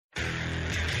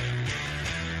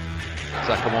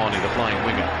Zakuani, the flying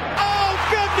winger. Oh,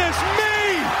 goodness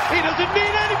me! He doesn't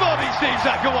need anybody, Steve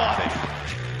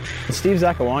Zakuani. Steve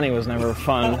Zakuani was never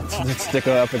fun to stick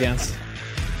up against.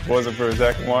 Wasn't for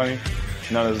Zakuani,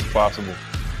 none of this is possible.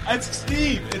 It's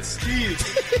Steve. It's Steve.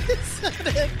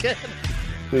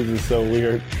 This is so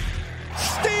weird.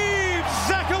 Steve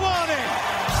Zakuani!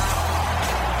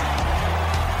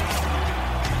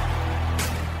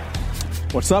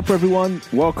 What's up, everyone?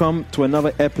 Welcome to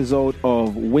another episode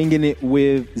of Winging It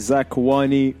with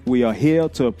Zakuani. We are here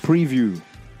to preview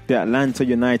the Atlanta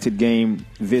United game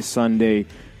this Sunday,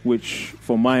 which,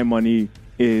 for my money,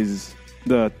 is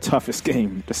the toughest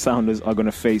game the Sounders are going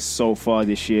to face so far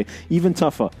this year. Even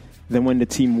tougher than when the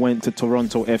team went to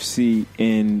Toronto FC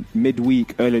in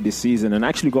midweek earlier this season and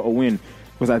actually got a win.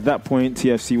 Because at that point,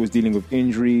 TFC was dealing with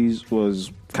injuries,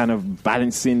 was kind of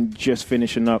balancing, just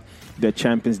finishing up their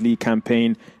Champions League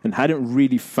campaign, and hadn't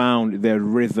really found their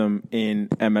rhythm in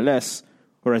MLS.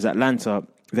 Whereas Atlanta,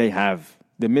 they have.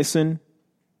 They're missing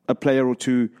a player or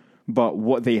two, but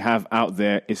what they have out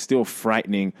there is still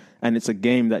frightening. And it's a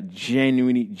game that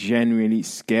genuinely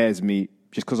scares me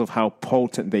just because of how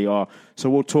potent they are. So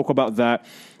we'll talk about that.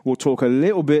 We'll talk a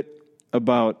little bit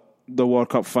about the World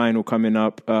Cup final coming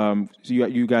up. So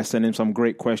you guys send in some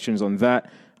great questions on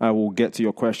that. I will get to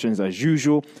your questions as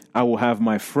usual. I will have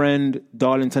my friend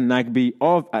Darlington Nagbe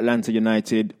of Atlanta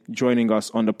United joining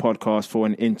us on the podcast for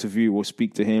an interview. We'll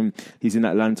speak to him. He's in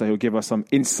Atlanta. He'll give us some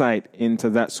insight into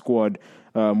that squad,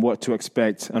 what to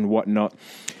expect and what not.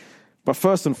 But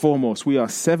first and foremost, we are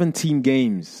 17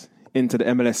 games into the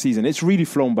MLS season. It's really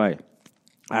flown by.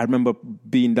 I remember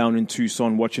being down in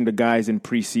Tucson, watching the guys in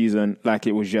preseason like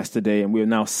it was yesterday, and we're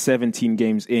now 17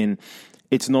 games in.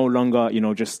 It's no longer,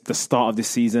 just the start of the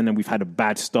season and we've had a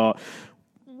bad start.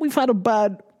 We've had a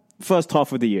bad first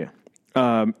half of the year.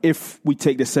 If we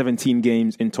take the 17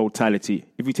 games in totality,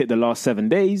 if we take the last 7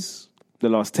 days, the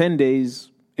last 10 days,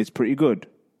 it's pretty good.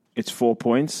 It's 4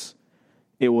 points.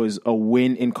 It was a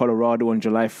win in Colorado on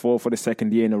July 4th for the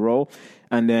second year in a row.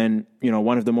 And then,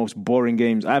 one of the most boring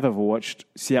games I've ever watched,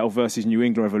 Seattle versus New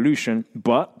England Revolution.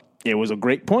 But it was a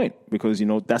great point because,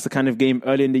 that's the kind of game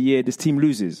early in the year this team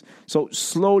loses. So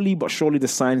slowly but surely the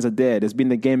signs are there. There's been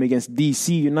the game against DC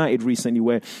United recently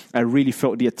where I really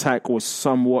felt the attack was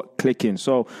somewhat clicking.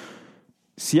 So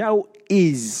Seattle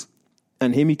is,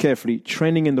 and hear me carefully,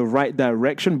 trending in the right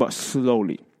direction, but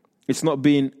slowly. It's not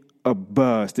been a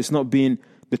burst. It's not been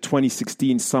the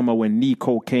 2016 summer when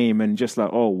Nico came and just like,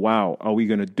 oh, wow, are we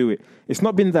going to do it? It's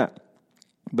not been that.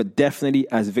 But definitely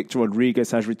as Victor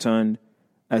Rodriguez has returned,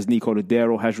 as Nico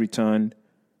Lodeiro has returned,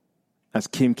 as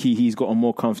Kim Kehee's gotten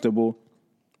more comfortable,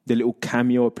 the little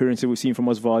cameo appearances we've seen from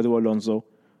Osvaldo Alonso,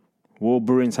 Will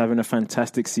Bruins having a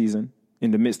fantastic season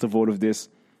in the midst of all of this,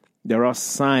 there are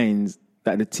signs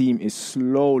that the team is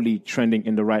slowly trending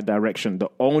in the right direction. The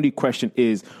only question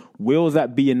is, will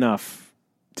that be enough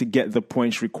to get the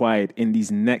points required in these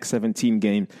next 17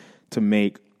 games to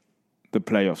make the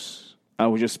playoffs? I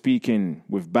was just speaking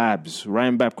with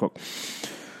Ryan Babcock,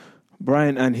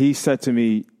 Brian, and he said to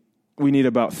me, we need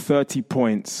about 30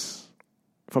 points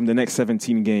from the next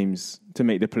 17 games to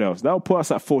make the playoffs. That will put us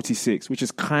at 46, which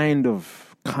is kind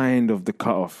of the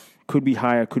cutoff. Could be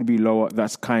higher, could be lower.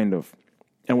 That's kind of.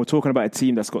 And we're talking about a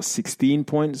team that's got 16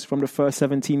 points from the first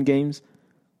 17 games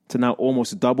to now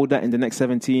almost double that in the next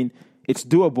 17. It's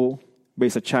doable, but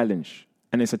it's a challenge.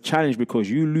 And it's a challenge because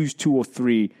you lose 2 or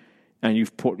 3 and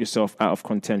you've put yourself out of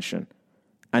contention.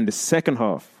 And the second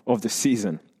half of the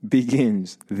season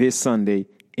begins this Sunday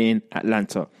in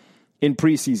Atlanta. In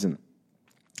preseason,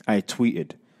 I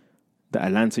tweeted that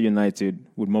Atlanta United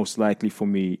would most likely, for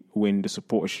me, win the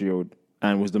Supporters' Shield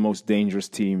and was the most dangerous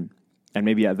team, and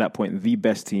maybe at that point, the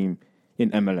best team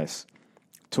in MLS.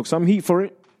 Took some heat for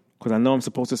it, because I know I'm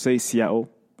supposed to say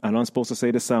Seattle, I know I'm supposed to say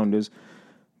the Sounders,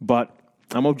 but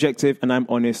I'm objective and I'm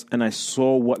honest, and I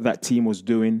saw what that team was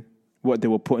doing, what they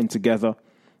were putting together.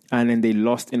 And then they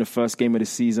lost in the first game of the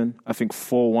season, I think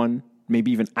 4-1,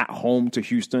 maybe even at home to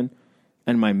Houston.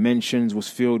 And my mentions was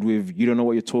filled with, you don't know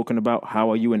what you're talking about. How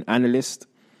are you an analyst?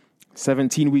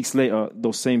 17 weeks later,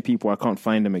 those same people, I can't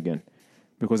find them again.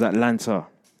 Because Atlanta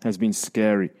has been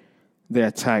scary. They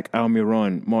attack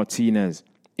Almiron, Martinez,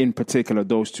 in particular,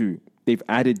 those two. They've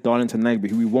added Darlington Nagbe,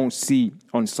 who we won't see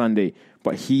on Sunday.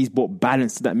 But he's brought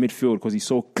balance to that midfield because he's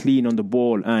so clean on the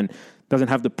ball and doesn't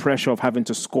have the pressure of having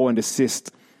to score and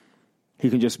assist. He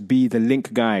can just be the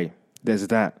link guy. There's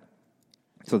that.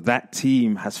 So that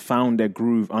team has found their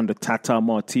groove under Tata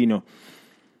Martino.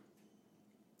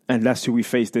 And that's who we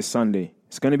face this Sunday.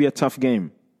 It's going to be a tough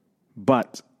game.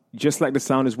 But just like the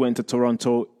Sounders went to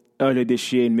Toronto earlier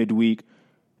this year in midweek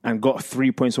and got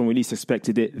 3 points when we least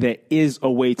expected it. There is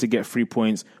a way to get 3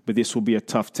 points, but this will be a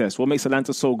tough test. What makes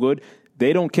Atlanta so good?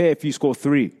 They don't care if you score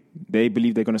 3. They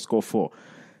believe they're going to score 4.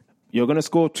 You're going to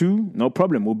score 2? No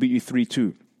problem. We'll beat you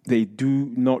 3-2. They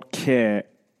do not care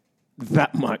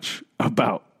that much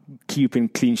about keeping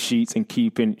clean sheets and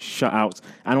keeping shutouts.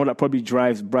 I know that probably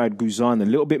drives Brad Guzan a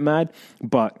little bit mad,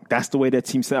 but that's the way their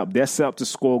team's set up. They're set up to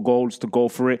score goals, to go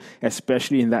for it,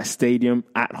 especially in that stadium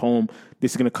at home.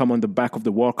 This is going to come on the back of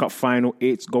the World Cup final.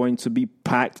 It's going to be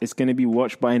packed. It's going to be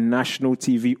watched by a national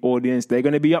TV audience. They're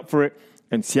going to be up for it,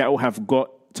 and Seattle have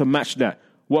got to match that.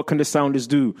 What can the Sounders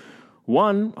do?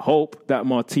 One, hope that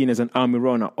Martinez and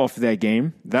Almiron are off their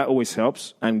game. That always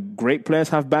helps. And great players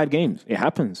have bad games. It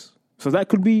happens. So that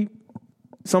could be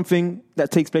something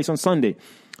that takes place on Sunday.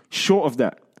 Short of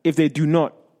that, if they do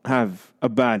not have a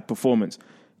bad performance,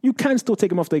 you can still take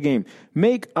them off their game.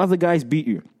 Make other guys beat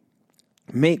you.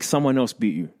 Make someone else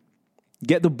beat you.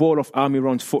 Get the ball off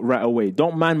Almiron's foot right away.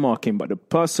 Don't man mark him, but the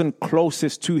person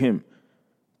closest to him,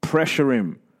 pressure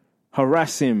him,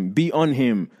 harass him, be on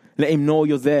him, let him know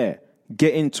you're there.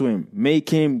 Get into him. Make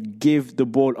him give the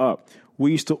ball up.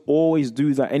 We used to always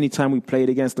do that anytime we played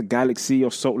against the Galaxy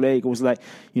or Salt Lake. It was like,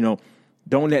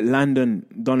 don't let Landon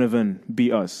Donovan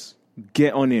beat us.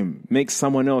 Get on him. Make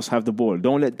someone else have the ball.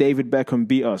 Don't let David Beckham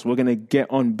beat us. We're going to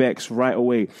get on Bex right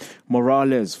away.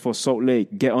 Morales for Salt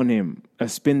Lake, get on him.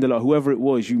 Espindola, whoever it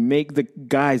was, you make the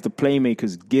guys, the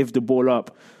playmakers, give the ball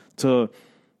up to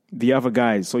the other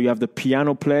guys. So you have the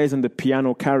piano players and the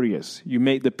piano carriers. You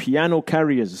make the piano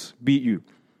carriers beat you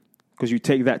because you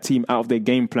take that team out of their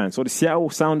game plan. So the Seattle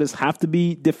Sounders have to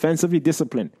be defensively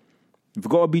disciplined. We've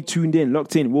got to be tuned in,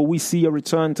 locked in. Will we see a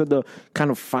return to the kind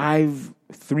of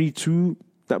 5-3-2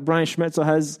 that Brian Schmetzer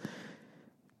has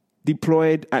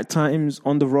deployed at times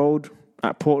on the road,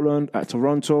 at Portland, at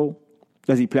Toronto?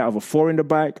 Does he play out of a 4 in the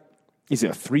back? Is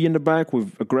it a 3 in the back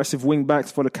with aggressive wing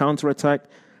backs for the counter-attack?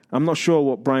 I'm not sure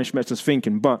what Brian Schmetzer's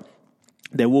thinking, but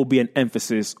there will be an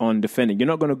emphasis on defending. You're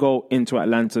not going to go into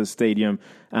Atlanta's stadium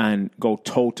and go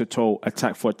toe-to-toe,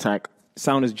 attack for attack.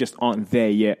 Sounders just aren't there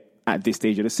yet at this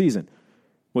stage of the season.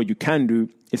 What you can do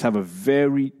is have a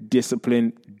very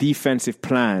disciplined defensive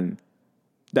plan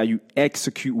that you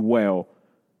execute well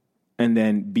and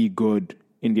then be good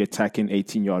in the attacking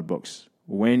 18-yard box.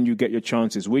 When you get your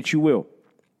chances, which you will,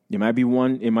 it might be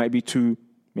 1, it might be 2,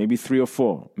 maybe 3 or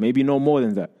 4, maybe no more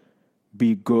than that.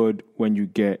 Be good when you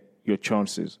get your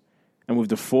chances. And with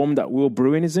the form that Will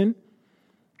Bruin is in,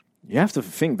 you have to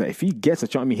think that if he gets a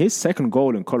chance, his second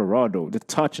goal in Colorado, the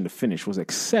touch and the finish was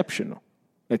exceptional.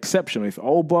 Exceptional. If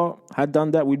Oba had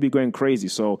done that, we'd be going crazy.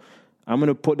 So I'm going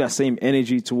to put that same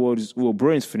energy towards Will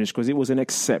Bruin's finish because it was an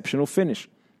exceptional finish.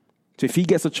 So if he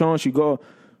gets a chance, you got to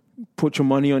put your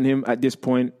money on him at this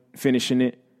point, finishing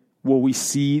it. Will we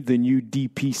see the new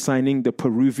DP signing, the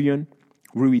Peruvian,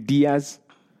 Rui Diaz?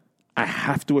 I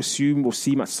have to assume we'll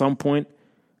see him at some point.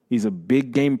 He's a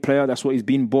big game player. That's what he's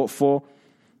been bought for.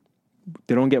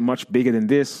 They don't get much bigger than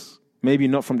this. Maybe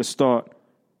not from the start,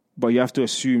 but you have to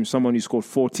assume someone who scored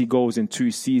 40 goals in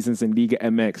 2 seasons in Liga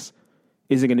MX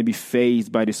isn't going to be fazed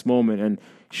by this moment and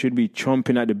should be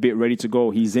chomping at the bit, ready to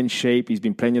go. He's in shape. He's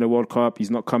been playing in the World Cup.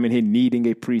 He's not coming here needing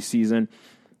a preseason.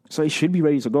 So he should be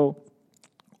ready to go.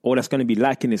 All that's going to be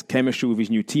lacking is chemistry with his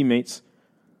new teammates.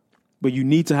 But you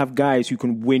need to have guys who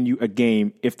can win you a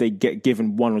game if they get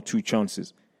given 1 or 2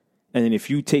 chances. And then if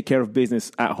you take care of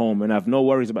business at home, and I have no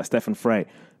worries about Stefan Frei. I'm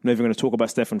not even going to talk about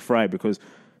Stefan Frei because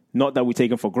not that we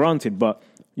take him for granted, but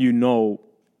you know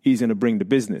he's going to bring the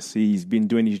business. He's been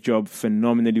doing his job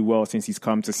phenomenally well since he's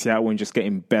come to Seattle and just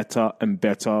getting better and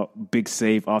better. Big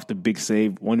save after big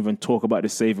save. Won't even talk about the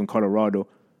save in Colorado.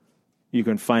 You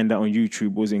can find that on YouTube.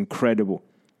 It was incredible.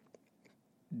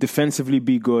 Defensively,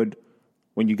 be good.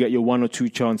 When you get your 1 or 2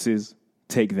 chances,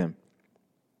 take them.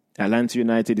 Atlanta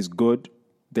United is good.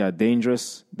 They are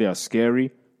dangerous. They are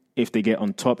scary. If they get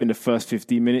on top in the first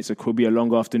 15 minutes, it could be a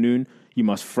long afternoon. You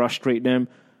must frustrate them.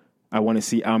 I want to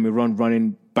see Almiron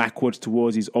running backwards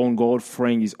towards his own goal,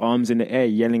 throwing his arms in the air,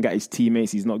 yelling at his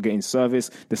teammates. He's not getting service.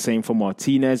 The same for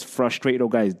Martinez. Frustrate those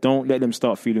guys. Don't let them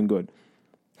start feeling good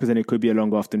because then it could be a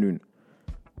long afternoon.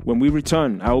 When we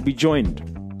return, I will be joined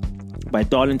by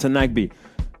Darlington Nagbe.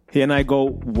 He and I go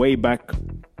way back,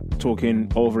 talking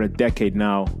over a decade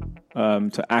now,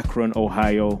 to Akron,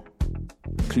 Ohio,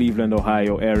 Cleveland,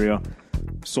 Ohio area.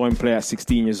 Saw him play at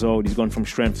 16 years old. He's gone from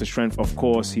strength to strength. Of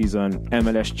course, he's an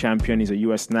MLS champion. He's a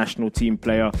U.S. national team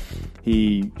player.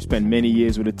 He spent many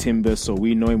years with the Timbers, so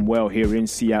we know him well here in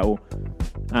Seattle.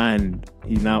 And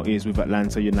he now is with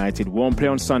Atlanta United. Won't play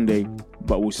on Sunday,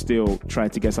 but we'll still try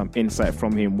to get some insight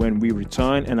from him when we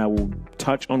return. And I will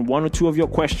touch on one or two of your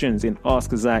questions in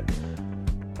Ask Zach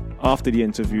after the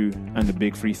interview and the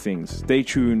big three things. Stay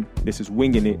tuned. This is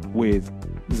Winging It with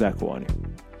Zach Wani.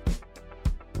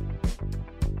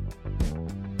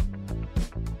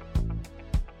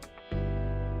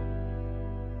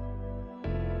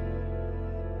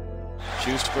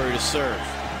 Shrewsbury to serve.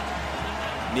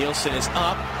 Nielsen is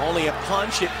up. Only a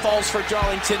punch. It falls for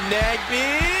Darlington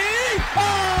Nagbe.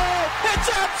 Oh! It's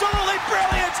absolutely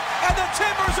brilliant! And the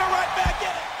Timbers are right back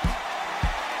in it!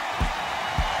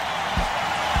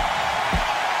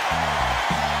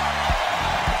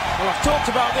 Well, I've talked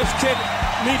about this kid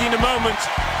needing a moment.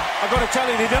 I've got to tell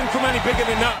you, he doesn't come any bigger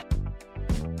than that.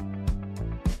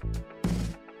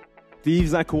 Steve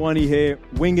Zakuani here,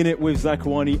 Winging It with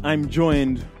Zakuani. I'm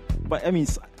joined by,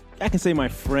 I can say my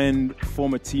friend,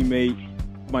 former teammate,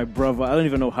 my brother. I don't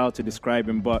even know how to describe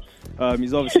him, but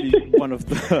he's obviously one of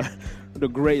the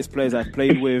greatest players I've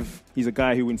played with. He's a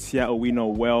guy who in Seattle we know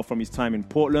well from his time in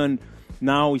Portland.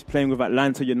 Now he's playing with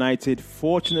Atlanta United.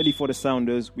 Fortunately for the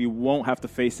Sounders, we won't have to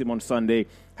face him on Sunday.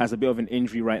 Has a bit of an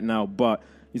injury right now, but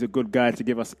he's a good guy to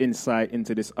give us insight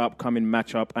into this upcoming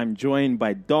matchup. I'm joined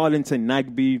by Darlington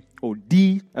Nagbe, or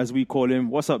D, as we call him.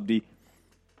 What's up, D?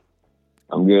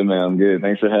 I'm good, man. I'm good.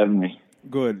 Thanks for having me.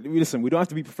 Good. Listen, we don't have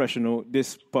to be professional.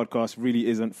 This podcast really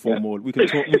isn't formal. We can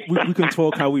talk. We can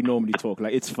talk how we normally talk.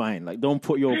 Like, it's fine. Like, don't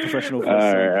put your professional voice.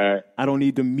 All right. I don't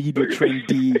need the media trained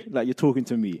D. Like, you're talking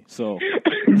to me, so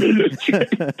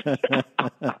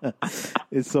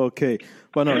it's okay.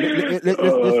 But no,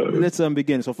 let's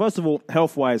begin. So first of all,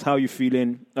 health wise, how are you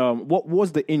feeling? What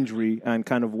was the injury, and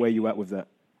kind of where you at with that?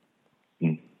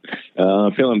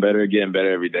 I'm feeling better, getting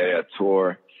better every day. I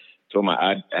tore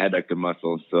my adductor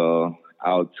muscle, so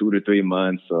out 2 to 3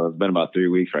 months. So it's been about 3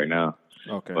 weeks right now.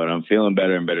 Okay. But I'm feeling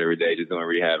better and better every day, just doing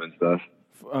rehab and stuff.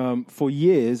 For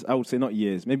years, I would say not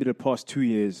years, maybe the past 2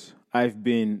 years, I've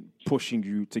been pushing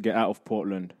you to get out of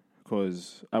Portland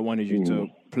because I wanted you to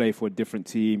play for a different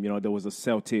team. You know, there was a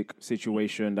Celtic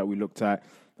situation that we looked at.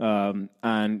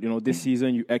 And, you know, this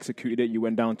season you executed it. You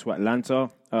went down to Atlanta.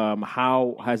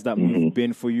 How has that move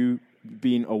been for you,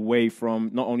 being away from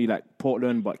not only like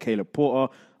Portland, but Caleb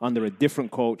Porter under a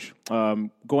different coach,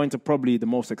 going to probably the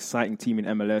most exciting team in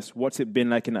MLS? What's it been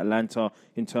like in Atlanta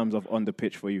in terms of on the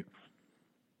pitch for you?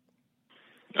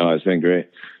 Oh, it's been great.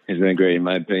 It's been great. In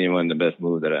my opinion, one of the best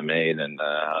moves that I made. And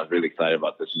I was really excited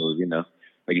about this move. You know,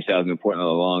 like you said, I was in Portland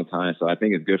a long time. So I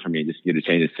think it's good for me just to get a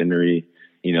change of scenery,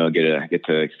 you know, get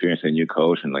to experience a new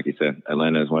coach. And like you said,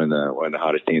 Atlanta is one of the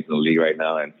hottest teams in the league right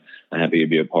now. And I'm happy to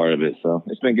be a part of it. So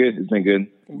it's been good. It's been good.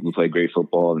 We play great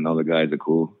football, and all the guys are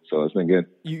cool. So it's been good.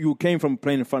 You came from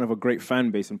playing in front of a great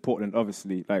fan base in Portland,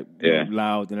 obviously, like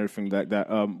loud and everything like that.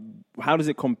 How does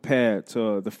it compare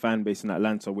to the fan base in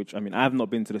Atlanta, which, I mean, I have not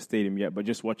been to the stadium yet, but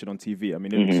just watch it on TV. I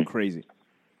mean, it looks crazy.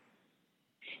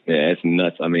 Yeah, it's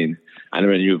nuts. I mean, I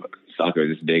never knew soccer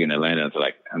was this big in Atlanta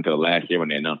until last year when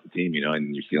they announced the team, you know,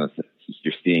 and you're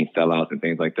seeing sellouts and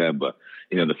things like that. But,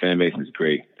 you know, the fan base is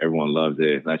great. Everyone loves it.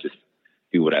 It's not just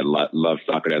people that love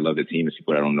soccer, that love the team. It's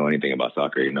people that don't know anything about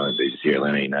soccer. You know, they just hear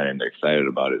Atlanta United and they're excited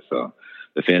about it. So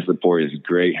the fan support is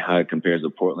great. How it compares to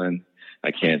Portland,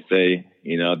 I can't say.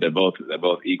 You know, they're both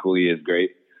equally as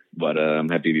great. But I'm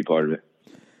happy to be part of it.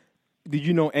 Did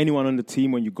you know anyone on the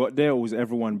team when you got there, or was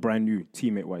everyone brand new,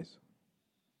 teammate-wise?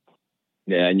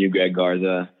 Yeah, I knew Greg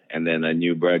Garza, and then I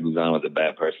knew Brad Guzan was a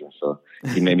bad person, so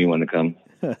he made me want to come.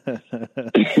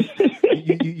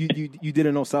 You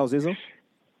didn't know Sal Zizzo?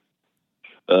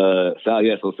 Sal,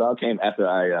 yeah. So Sal came after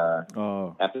I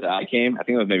came. I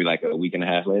think it was maybe like a week and a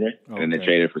half later, and then they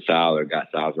traded for Sal or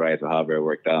got Sal's rights or however it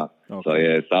worked out. Okay. So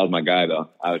yeah, Sal's my guy though.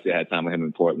 I obviously had time with him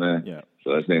in Portland. Yeah.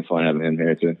 So it's been fun having him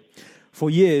here too. For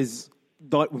years,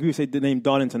 when people say the name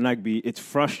Darlington Nagbe, it's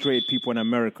frustrated people in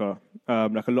America,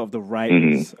 like a lot of the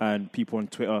writers and people on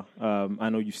Twitter. I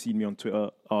know you've seen me on Twitter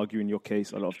arguing your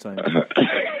case a lot of times.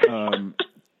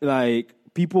 Like,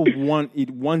 people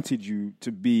wanted you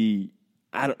to be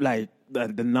like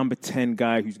the number 10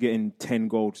 guy who's getting 10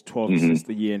 goals, 12 assists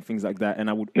a year and things like that. And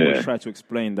I would always try to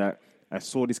explain that I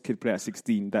saw this kid play at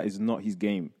 16. That is not his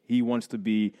game. He wants to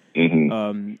be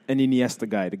an Iniesta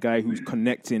guy, the guy who's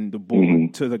connecting the ball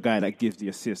to the guy that gives the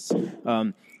assists.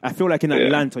 I feel like in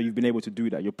Atlanta, you've been able to do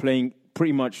that. You're playing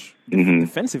pretty much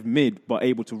defensive mid, but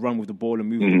able to run with the ball and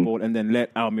move with the ball, and then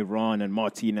let Almiron and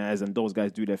Martinez and those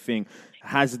guys do their thing.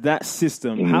 Has that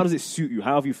system, how does it suit you?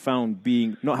 How have you found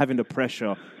not having the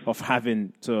pressure of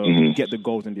having to get the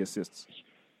goals and the assists?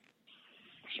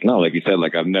 No, like you said,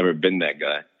 like I've never been that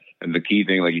guy. And the key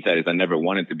thing, like you said, is I never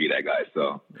wanted to be that guy.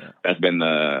 So that's been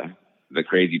the the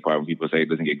crazy part when people say he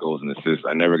doesn't get goals and assists.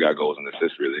 I never got goals and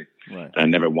assists, really. Right. And I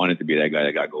never wanted to be that guy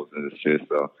that got goals and assists.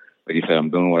 So, like you said, I'm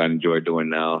doing what I enjoy doing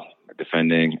now,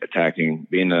 defending, attacking,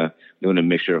 doing a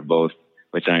mixture of both,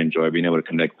 which I enjoy, being able to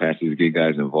connect passes, get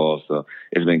guys involved. So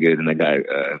it's been good. And I got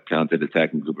a talented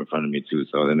attacking group in front of me, too.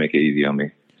 So they make it easy on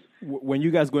me. When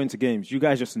you guys go into games, you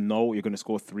guys just know you're going to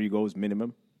score 3 goals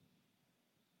minimum?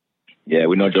 Yeah,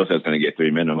 we know Joseph's going to get 3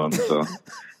 minimum, so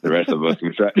the rest of us, we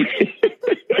try.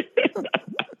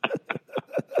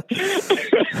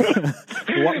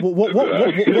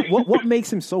 What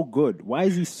makes him so good? Why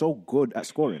is he so good at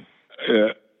scoring?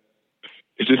 Yeah,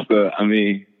 it's just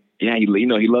he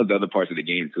loves the other parts of the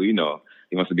game too.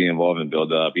 He wants to be involved in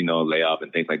build up, lay up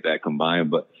and things like that combined.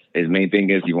 But his main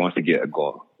thing is he wants to get a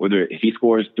goal. Whether if he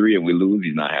scores 3 and we lose,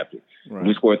 he's not happy. Right. If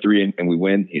we score 3 and we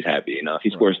win, he's happy. If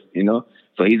he scores,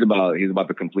 so he's about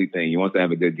the complete thing. He wants to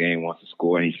have a good game, wants to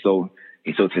score, and he's so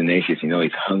tenacious.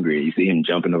 He's hungry. You see him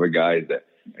jumping over guys that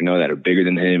that are bigger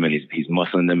than him, and he's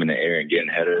muscling them in the air and getting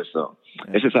headers. So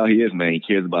it's just how he is, man. He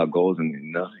cares about goals, and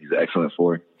he's an excellent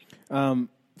forward.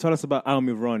 Tell us about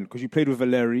Almiron, because you played with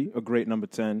Valeri, a great number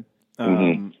 10,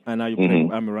 and now you play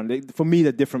with Almiron. For me,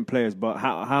 they're different players, but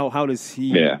how does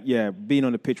he? Being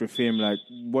on the pitch with him, like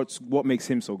what makes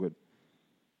him so good?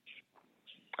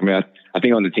 I mean, I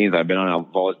think on the teams I've been on,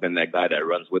 I've always been that guy that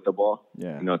runs with the ball.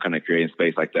 Yeah. Kind of creating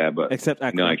space like that. But except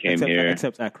Akron. I came here.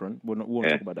 Except Akron. We won't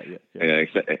talk about that yet.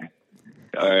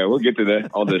 All right, we'll get to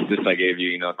that. All the assists I gave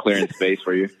you, clearing space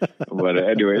for you. But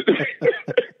anyways.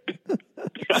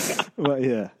 Well,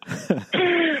 yeah.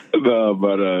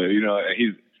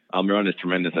 Almiron is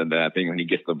tremendous at that. I think when he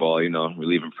gets the ball,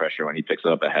 relieving pressure when he picks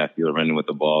it up at half field, running with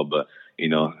the ball. But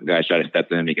guys try to step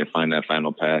to him, he can find that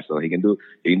final pass. So he can do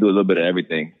a little bit of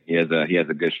everything. He has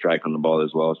a good strike on the ball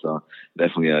as well. So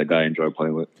definitely a guy I enjoy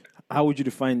playing with. How would you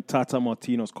define Tata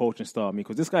Martino's coaching style? I mean,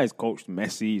 because this guy's coached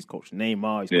Messi, he's coached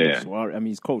Neymar, he's coached Suarez. I mean,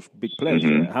 he's coached big players.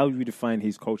 Mm-hmm. Right? How would you define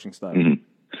his coaching style? Mm-hmm.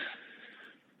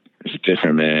 It's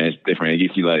different, man. It's different.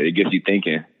 It gets you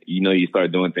thinking. You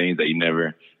start doing things that you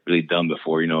never really done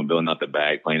before. building out the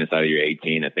bag, playing inside of your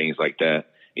 18 and things like that.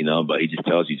 But he just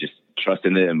tells you just trust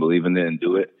in it and believe in it and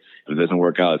do it. If it doesn't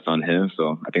work out, it's on him.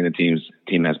 So I think the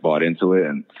team has bought into it,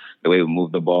 and the way we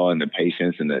move the ball and the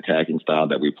patience and the attacking style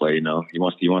that we play. He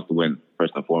wants to win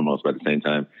first and foremost, but at the same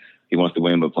time, he wants to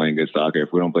win by playing good soccer.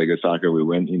 If we don't play good soccer, we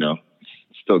win.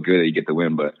 It's still good that you get the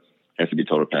win, but it has to be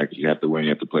total package. You have to win. You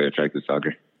have to play attractive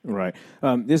soccer. Right.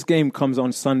 This game comes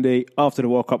on Sunday after the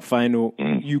World Cup final.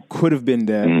 Mm-hmm. You could have been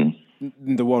there in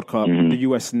the World Cup. Mm-hmm. The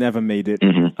US never made it.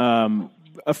 Mm-hmm.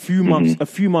 A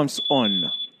few months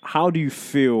on, how do you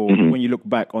feel when you look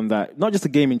back on that? Not just the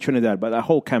game in Trinidad, but that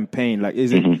whole campaign. Like,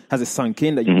 has it sunk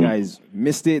in that you guys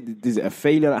missed it? Is it a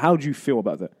failure? How do you feel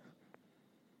about that?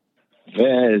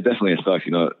 Yeah, it definitely sucks.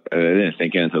 It didn't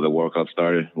sink in until the World Cup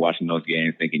started. Watching those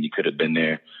games, thinking you could have been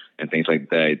there and things like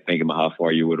that. Thinking about how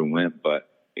far you would have went, but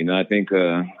I think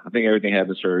everything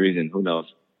happens for a reason. Who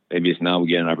knows? Maybe it's now we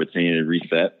get an opportunity to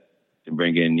reset, to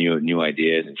bring in new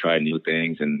ideas and try new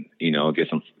things, and get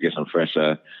some fresh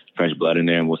blood in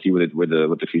there, and we'll see what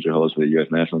the future holds for the U.S.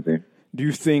 national team. Do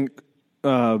you think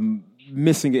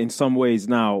missing it in some ways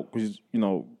now, because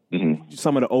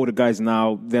some of the older guys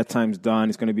now, their time's done,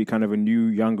 it's going to be kind of a new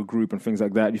younger group and things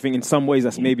like that? Do you think in some ways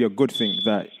that's maybe a good thing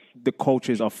that the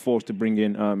coaches are forced to bring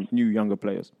in new younger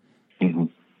players? Mm-hmm.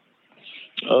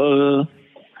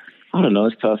 I don't know.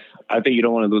 It's tough. I think you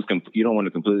don't want to lose. You don't want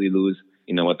to completely lose.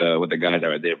 What the guys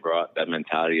that they brought, that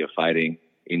mentality of fighting,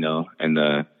 and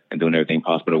doing everything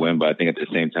possible to win. But I think at the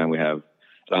same time we have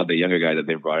a lot of the younger guys that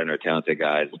they've brought in are talented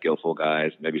guys, skillful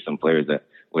guys, maybe some players that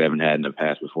we haven't had in the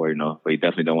past before. But you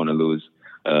definitely don't want to lose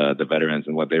the veterans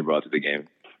and what they brought to the game.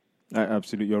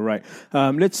 Absolutely, you're right.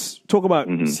 Let's talk about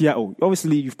Seattle.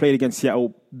 Obviously, you've played against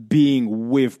Seattle being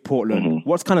with Portland. Mm-hmm.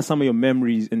 What's kind of some of your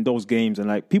memories in those games? And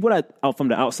like people that out from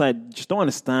the outside just don't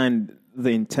understand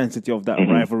the intensity of that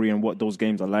rivalry and what those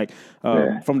games are like.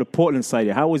 From the Portland side,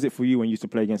 how was it for you when you used to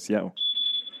play against Seattle?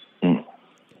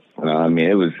 I mean,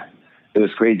 it was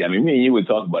crazy. I mean, me and you would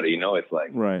talk about it. It's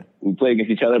like we play against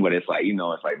each other, but it's like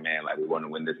it's like, man, like we want to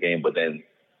win this game. But then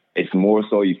it's more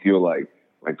so you feel like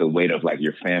the weight of like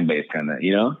your fan base kind of,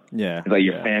 it's like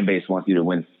your fan base wants you to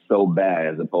win so bad,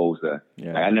 as opposed to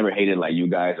like, I never hated like you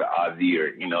guys or Ozzy or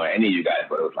any of you guys,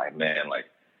 but it was like, man, like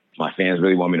my fans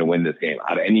really want me to win this game.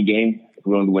 Out of any game, if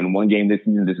we want to win one game this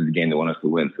season, this is the game they want us to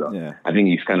win. So I think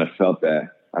he's kind of felt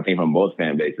that. I think from both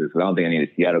fan bases. So I don't think any of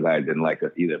the Seattle guys didn't like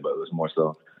us either, but it was more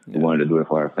so we wanted to do it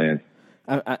for our fans.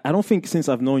 I don't think since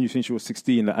I've known you since you were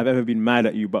 16 that I've ever been mad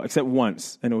at you, but except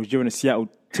once, and it was during a Seattle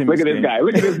Timbers game.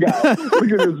 Look at this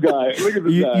guy.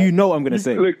 You know what I'm going to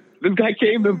say. Look, this guy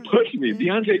came and pushed me.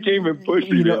 DeAndre came and pushed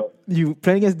me. You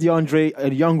playing against DeAndre,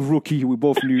 a young rookie who we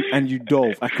both knew, and you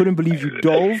dove. I couldn't believe you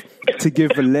dove to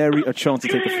give Valeri a chance to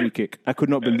take a free kick. I could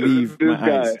not believe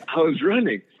my eyes. I was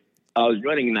running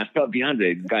and I felt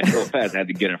DeAndre. The guy so fast I had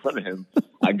to get in front of him.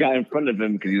 I got in front of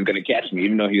him because he was going to catch me,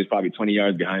 even though he was probably 20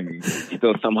 yards behind me. He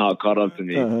still somehow caught up to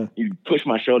me. He pushed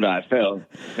my shoulder. I fell.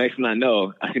 Next thing I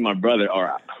know, I see my brother,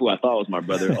 or who I thought was my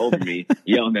brother, over me,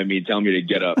 yelling at me, telling me to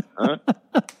get up. Huh?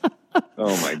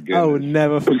 Oh, my goodness. I will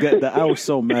never forget that. I was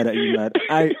so mad at you, man.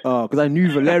 Because I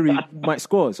knew Valeri might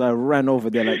score, so I ran over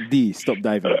there like, D, stop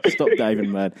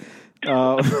diving, man.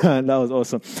 That was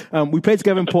awesome. We played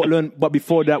together in Portland, but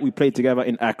before that, we played together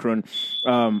in Akron.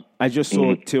 I just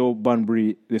saw Till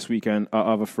Bunbury this weekend,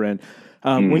 our other friend.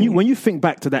 When you think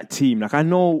back to that team, like I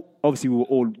know obviously we were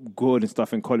all good and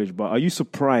stuff in college, but are you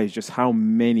surprised just how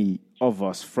many of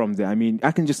us from there? I mean,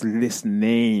 I can just list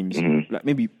names, like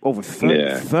maybe over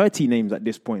 30 names at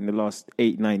this point in the last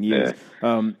 8-9 years.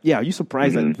 Are you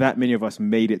surprised that many of us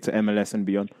made it to MLS and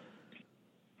beyond?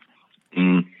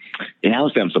 Yeah, I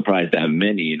would say I'm surprised that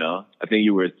many, you know. I think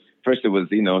you were, first it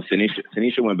was, you know,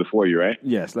 Sinisha went before you, right?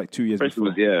 Yes, like 2 years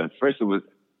before. First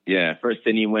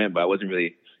Sini went, but I wasn't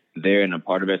really there and a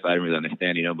part of it, so I didn't really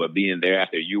understand, you know. But being there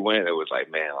after you went, it was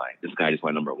like, man, like, this guy just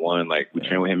went number one. Like, we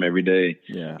train with him every day.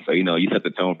 Yeah. So, you know, you set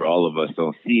the tone for all of us.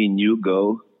 So seeing you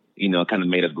go, you know, kind of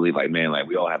made us believe, like, man, like,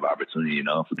 we all have an opportunity, you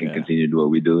know, if we can continue to do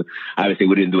what we do. Obviously,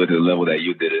 we didn't do it to the level that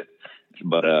you did it.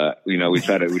 But you know, we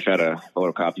try to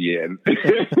photocopy it, and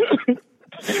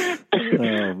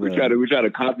we try to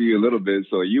copy you a little bit.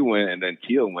 So you went, and then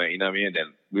Teal went. You know what I mean? And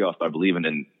then we all started believing.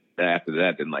 And after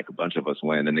that, then like a bunch of us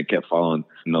went, and they kept following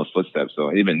in those footsteps.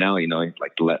 So even now, you know,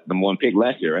 like the number one pick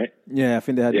last year, right? Yeah, I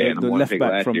think they had the left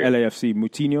back from LAFC,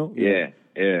 Moutinho.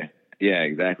 Yeah,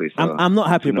 exactly. So I'm not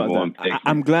happy about that.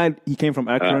 I'm glad he came from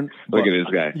Akron. Look at this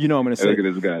guy. You know what I'm going to say. Look at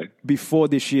this guy. Before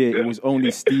this year, it was only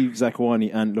Steve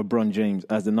Zakuani and LeBron James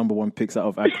as the number one picks out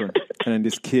of Akron. And then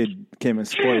this kid came and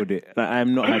spoiled it. Like,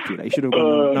 I'm not happy. Like, he should have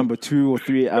gone number 2 or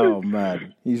 3. Oh,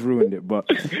 man. He's ruined it. But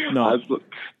no.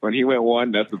 When he went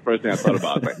 1, that's the first thing I thought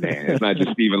about. I was like, man, it's not just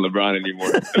Steve and LeBron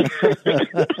anymore.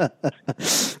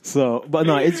 So, but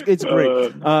no, it's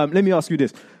great. Let me ask you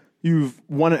this. You've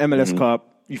won an MLS Cup.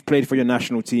 You've played for your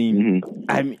national team.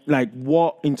 I'm like,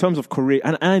 what in terms of career?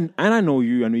 And I know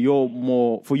you, and you're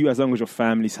more for you. As long as your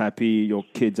family's happy, your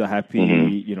kids are happy.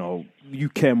 You know, you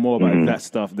care more about that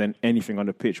stuff than anything on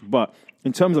the pitch. But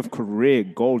in terms of career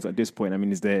goals at this point, I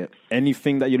mean, is there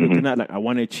anything that you're looking at? Like, I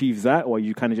want to achieve that, or are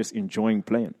you kind of just enjoying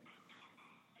playing?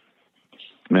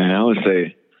 Man, I would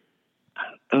say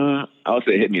it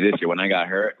hit me this year when I got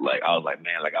hurt. Like, I was like,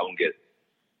 man, like I won't get.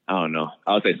 I don't know.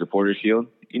 I would say Supporter Shield.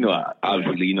 You know,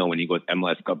 obviously, you know, when you go to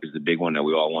MLS Cup is the big one that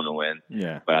we all want to win.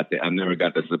 Yeah. But I think I've never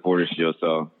got the Supporter Shield.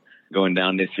 So going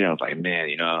down this year, I was like, man,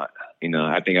 you know, I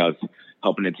think I was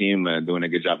helping the team, doing a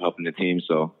good job helping the team.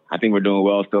 So I think we're doing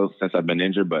well still since I've been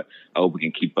injured. But I hope we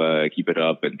can keep it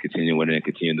up and continue winning and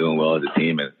continue doing well as a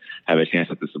team and have a chance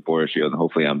at the Supporter Shield. And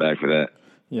hopefully, I'm back for that.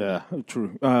 Yeah,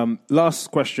 true.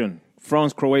 Last question: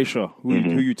 France, Croatia. Who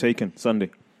you taking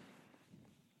Sunday?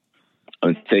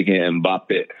 I'm taking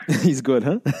Mbappe. He's good,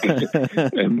 huh?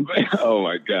 Oh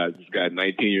my God, this guy,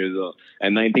 19 years old.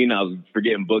 At 19, I was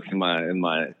forgetting books in my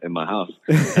house.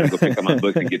 I had to go pick up my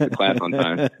books and get to class on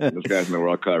time. This guy's in the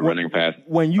World Cup running past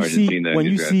Argentina. When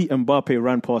you see Mbappe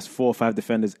run past 4 or 5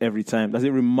 defenders every time, does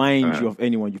it remind you of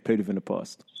anyone you've played with in the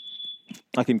past,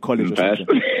 like in college or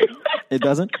something? It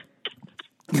doesn't.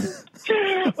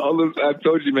 I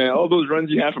told you, man. All those runs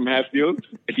you have from half field.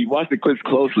 If you watch the clips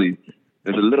closely.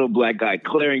 There's a little black guy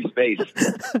clearing space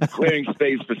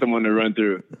for someone to run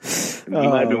through. He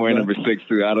might have been wearing number 6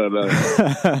 too. I don't know.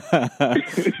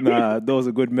 Nah, those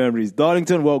are good memories.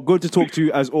 Darlington, well, good to talk to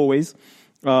you as always.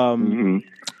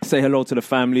 Say hello to the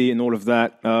family and all of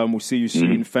that. We'll see you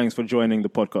soon. Thanks for joining the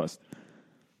podcast.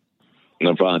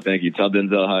 No problem. Thank you. Tell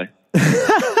Denzel hi.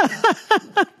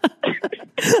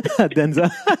 Denzel?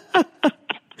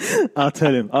 I'll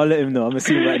tell him. I'll let him know. I'm going to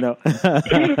see him right now.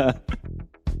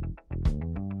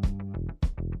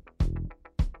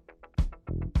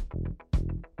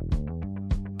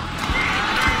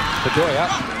 Bedoya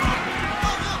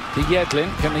to Yedlin.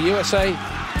 Can the USA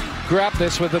grab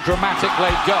this with a dramatic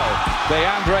late goal?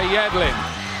 DeAndre Yedlin.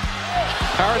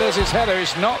 Paradis's header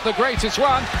is not the greatest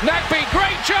one. Nagbe,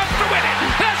 great chance to win it.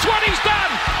 That's what he's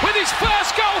done with his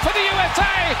first goal for the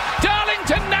USA.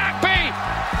 Darlington Nagbe.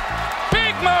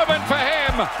 Big moment for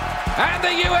him. and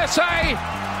the USA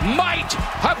might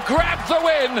have grabbed the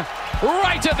win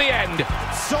right at the end.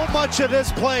 So much of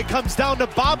this play comes down to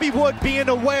Bobby Wood being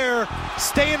aware,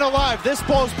 staying alive. This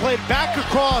ball's played back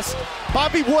across.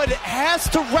 Bobby Wood has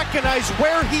to recognize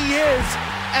where he is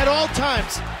at all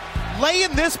times.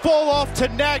 Laying this ball off to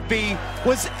Nagbe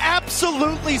was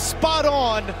absolutely spot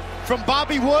on from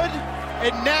Bobby Wood,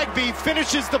 and Nagbe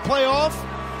finishes the play off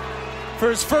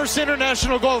for his first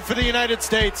international goal for the United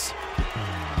States.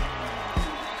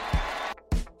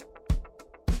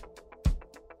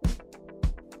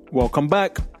 Welcome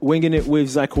back, Winging It with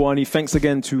Zakuani. Thanks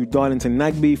again to Darlington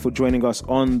Nagbe for joining us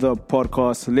on the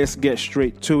podcast. Let's get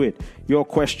straight to it. Your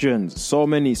questions, so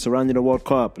many surrounding the World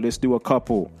Cup. Let's do a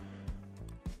couple.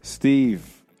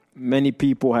 Steve, many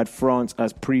people had France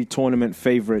as pre-tournament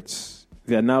favorites.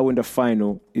 They are now in the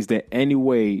final. Is there any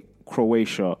way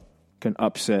Croatia can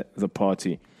upset the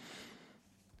party?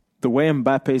 The way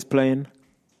Mbappe is playing,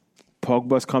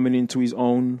 Pogba's coming into his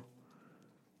own,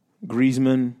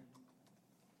 Griezmann,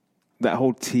 that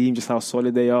whole team, just how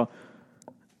solid they are,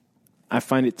 I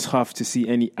find it tough to see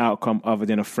any outcome other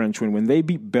than a French win. When they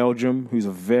beat Belgium, who's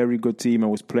a very good team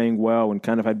and was playing well and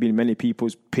kind of had been many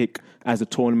people's pick as the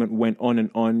tournament went on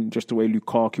and on, just the way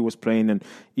Lukaku was playing and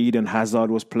Eden Hazard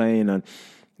was playing, and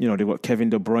they've got Kevin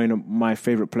De Bruyne, my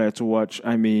favorite player to watch.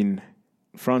 I mean,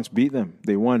 France beat them.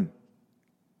 They won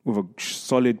with a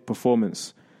solid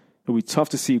performance. It would be tough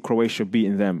to see Croatia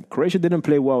beating them. Croatia didn't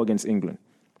play well against England.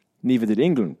 Neither did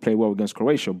England play well against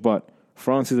Croatia, but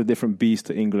France is a different beast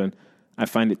to England. I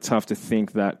find it tough to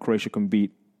think that Croatia can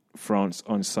beat France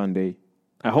on Sunday.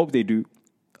 I hope they do.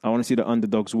 I want to see the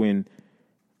underdogs win.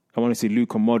 I want to see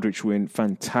Luka Modric win.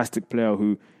 Fantastic player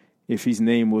who, if his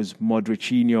name was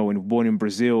Modricinho and born in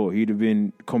Brazil, he'd have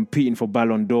been competing for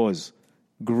Ballon d'Ors.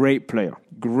 Great player.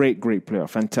 Great player.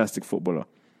 Fantastic footballer.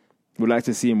 Would like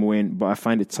to see him win, but I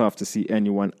find it tough to see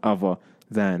anyone other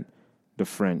than the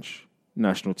French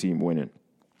national team winning.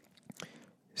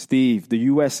 Steve, the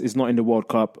US is not in the World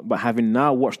Cup, but having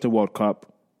now watched the World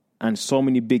Cup and so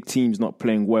many big teams not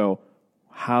playing well,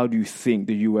 how do you think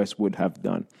the US would have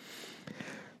done?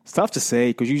 It's tough to say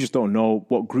because you just don't know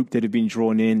what group they'd have been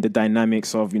drawn in, the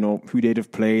dynamics of, who they'd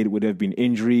have played, would there have been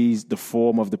injuries, the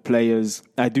form of the players.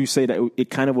 I do say that it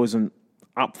kind of wasn't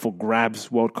up for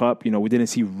grabs World Cup. We didn't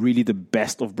see really the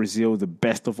best of Brazil, the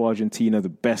best of Argentina, the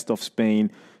best of Spain,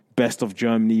 best of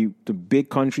Germany. The big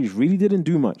countries really didn't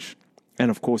do much.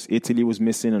 And of course, Italy was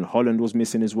missing and Holland was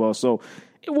missing as well. So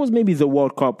it was maybe the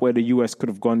World Cup where the US could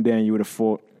have gone there and you would have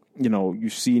thought,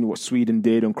 you've seen what Sweden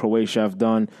did and Croatia have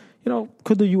done.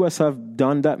 Could the US have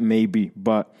done that? Maybe.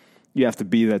 But you have to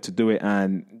be there to do it.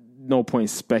 And no point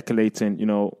speculating,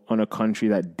 on a country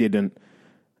that didn't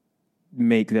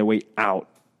make their way out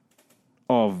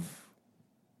of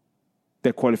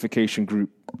their qualification group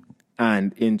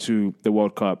and into the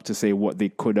World Cup to say what they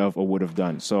could have or would have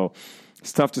done. So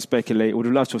it's tough to speculate. Would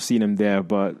have loved to have seen them there,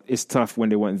 but it's tough when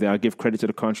they weren't there. I give credit to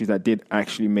the countries that did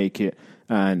actually make it.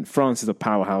 And France is a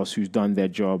powerhouse who's done their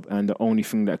job. And the only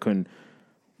thing that can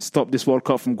stop this World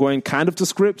Cup from going kind of to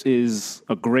script is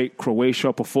a great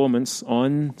Croatia performance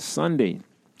on Sunday.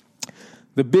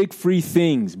 The big three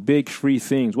things.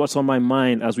 What's on my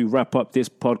mind as we wrap up this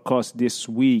podcast this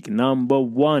week? Number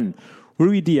one,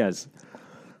 Rui Diaz.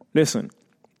 Listen,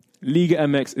 Liga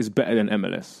MX is better than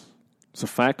MLS. It's a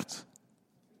fact.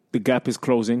 The gap is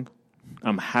closing.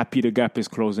 I'm happy the gap is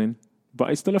closing, but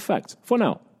it's still a fact for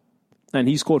now. And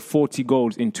he scored 40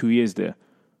 goals in 2 years there.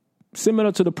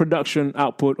 Similar to the production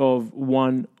output of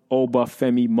one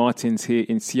Obafemi Martins here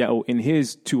in Seattle in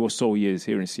his 2 or so years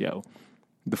here in Seattle.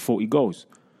 The 40 goals.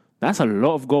 That's a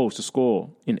lot of goals to score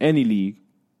in any league,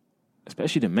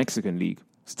 especially the Mexican league.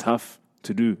 It's tough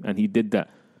to do, and he did that.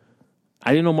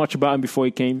 I didn't know much about him before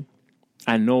he came.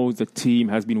 I know the team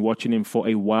has been watching him for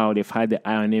a while. They've had their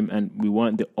eye on him, and we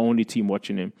weren't the only team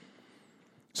watching him.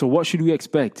 So what should we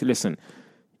expect? Listen,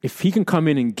 if he can come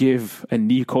in and give a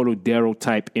Nico Lodeiro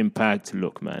type impact,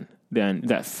 look, man, then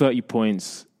that 30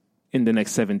 points in the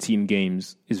next 17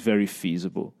 games is very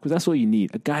feasible. Because that's what you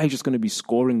need. A guy who's just going to be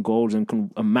scoring goals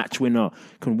and a match winner,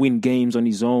 can win games on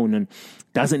his own and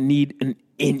doesn't need an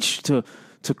inch to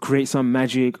create some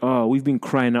magic. Oh, we've been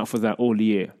crying out for that all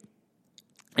year.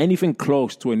 Anything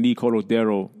close to a Nico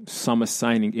Lodeiro summer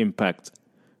signing impact,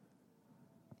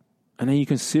 and then you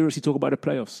can seriously talk about the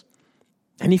playoffs.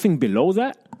 Anything below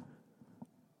that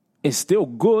is still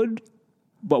good,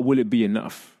 but will it be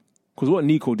enough? Because what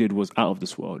Nico did was out of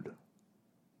this world.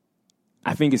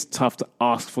 I think it's tough to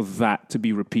ask for that to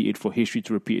be repeated, for history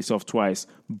to repeat itself twice.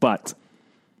 But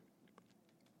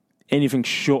anything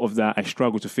short of that, I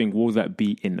struggle to think, will that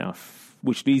be enough?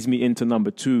 Which leads me into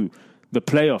number two, The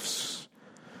playoffs.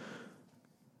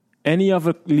 Any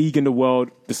other league in the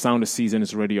world, the sound of season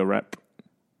is already a wrap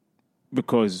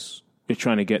because you're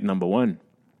trying to get number one.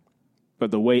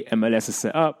 But the way MLS is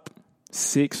set up,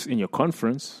 6 in your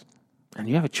conference, and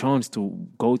you have a chance to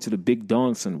go to the big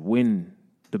dance and win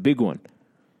the big one.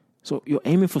 So you're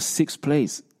aiming for 6th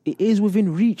place. It is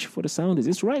within reach for the Sounders.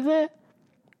 It's right there.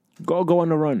 Got to go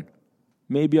on a run.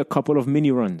 Maybe a couple of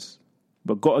mini runs.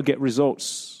 But got to get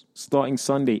results starting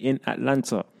Sunday in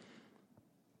Atlanta.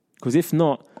 Because if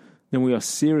not, then we are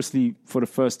seriously, for the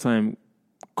first time,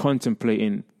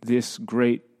 contemplating this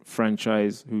great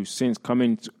franchise who since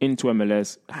coming into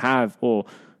MLS have, or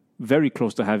very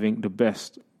close to having, the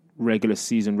best regular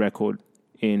season record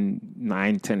in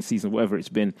 9-10 seasons, whatever it's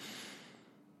been.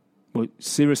 We're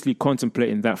seriously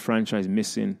contemplating that franchise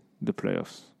missing the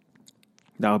playoffs.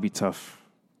 That would be tough.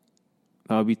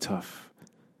 That would be tough.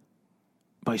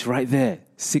 But it's right there.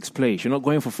 6th place. You're not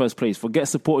going for 1st place. Forget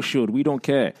Supporter Shield. We don't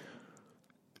care.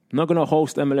 I'm not going to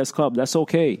host MLS Cup. That's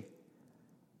okay.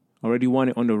 Already won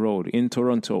it on the road in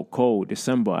Toronto, cold,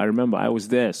 December. I remember I was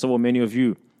there. So were many of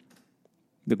you.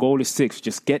 The goal is 6.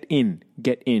 Just get in.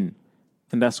 Get in.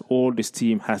 And that's all this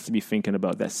team has to be thinking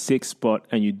about. That 6th spot.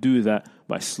 And you do that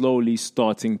by slowly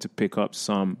starting to pick up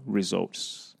some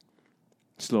results.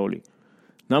 Slowly.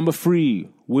 Number 3,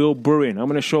 Will Bruin. I'm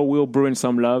going to show Will Bruin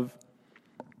some love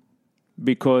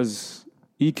because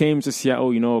he came to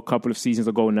Seattle, a couple of seasons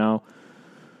ago now.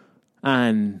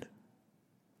 And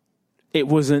it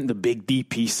wasn't the big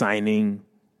DP signing.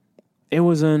 It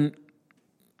wasn't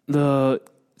the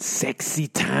sexy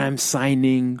time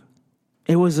signing.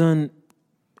 It wasn't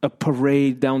a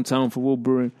parade downtown for Will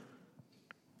Bruin.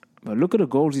 But look at the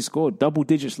goals he scored. Double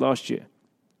digits last year.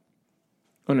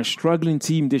 On a struggling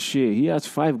team this year, he has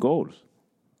 5 goals.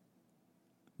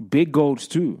 Big goals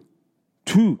too.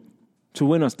 2 to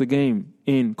win us the game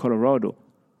in Colorado.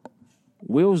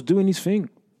 Will's doing his thing.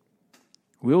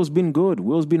 Will's been good.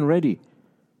 Will's been ready.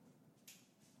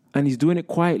 And he's doing it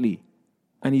quietly.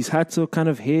 And he's had to kind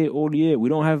of hear all year, we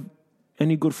don't have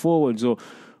any good forwards, or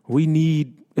we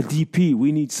need a DP.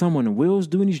 We need someone. And Will's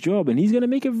doing his job. And he's going to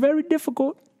make it very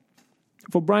difficult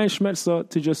for Brian Schmetzer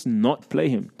to just not play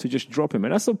him, to just drop him.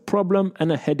 And that's a problem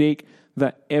and a headache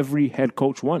that every head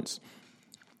coach wants.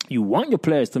 You want your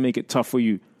players to make it tough for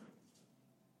you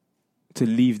to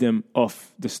leave them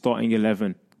off the starting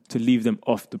 11, to leave them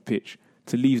off the pitch,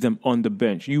 to leave them on the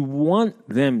bench. You want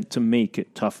them to make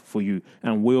it tough for you.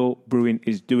 And Will Bruin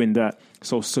is doing that.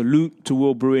 So salute to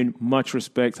Will Bruin. Much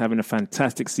respect. Having a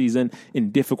fantastic season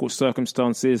in difficult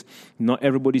circumstances. Not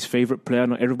everybody's favorite player,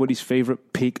 not everybody's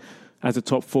favorite pick as a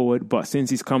top forward. But since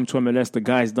he's come to MLS, the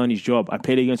guy's done his job. I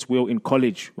played against Will in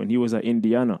college when he was at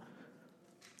Indiana.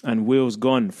 And Will's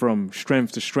gone from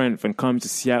strength to strength and come to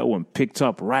Seattle and picked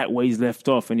up right where he's left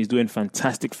off. And he's doing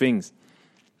fantastic things.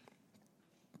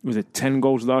 Was it 10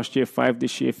 goals last year, 5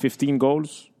 this year, 15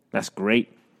 goals? That's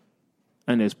great.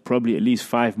 And there's probably at least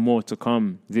 5 more to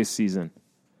come this season.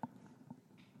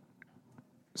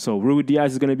 So Ruidíaz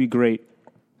is going to be great,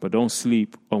 but don't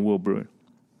sleep on Will Bruin.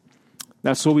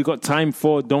 That's all we got time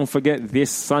for. Don't forget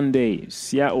this Sunday,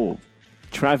 Seattle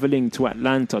traveling to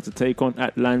Atlanta to take on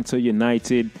Atlanta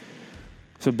United.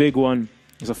 It's a big one.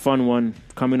 It's a fun one.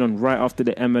 Coming on right after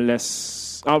the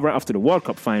right after the World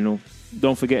Cup final.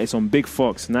 Don't forget, it's on Big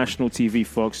Fox, National TV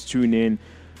Fox. Tune in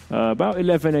about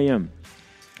 11 a.m.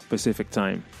 Pacific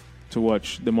time to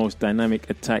watch the most dynamic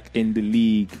attack in the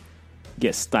league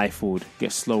get stifled,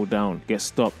 get slowed down, get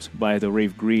stopped by the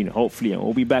Rave Green, hopefully. And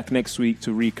we'll be back next week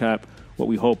to recap what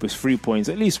we hope is 3 points,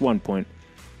 at least 1 point.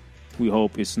 We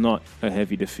hope it's not a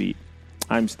heavy defeat.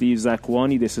 I'm Steve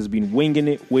Zakuani. This has been Winging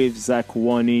It with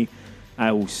Zakuani.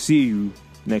 I will see you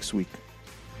next week.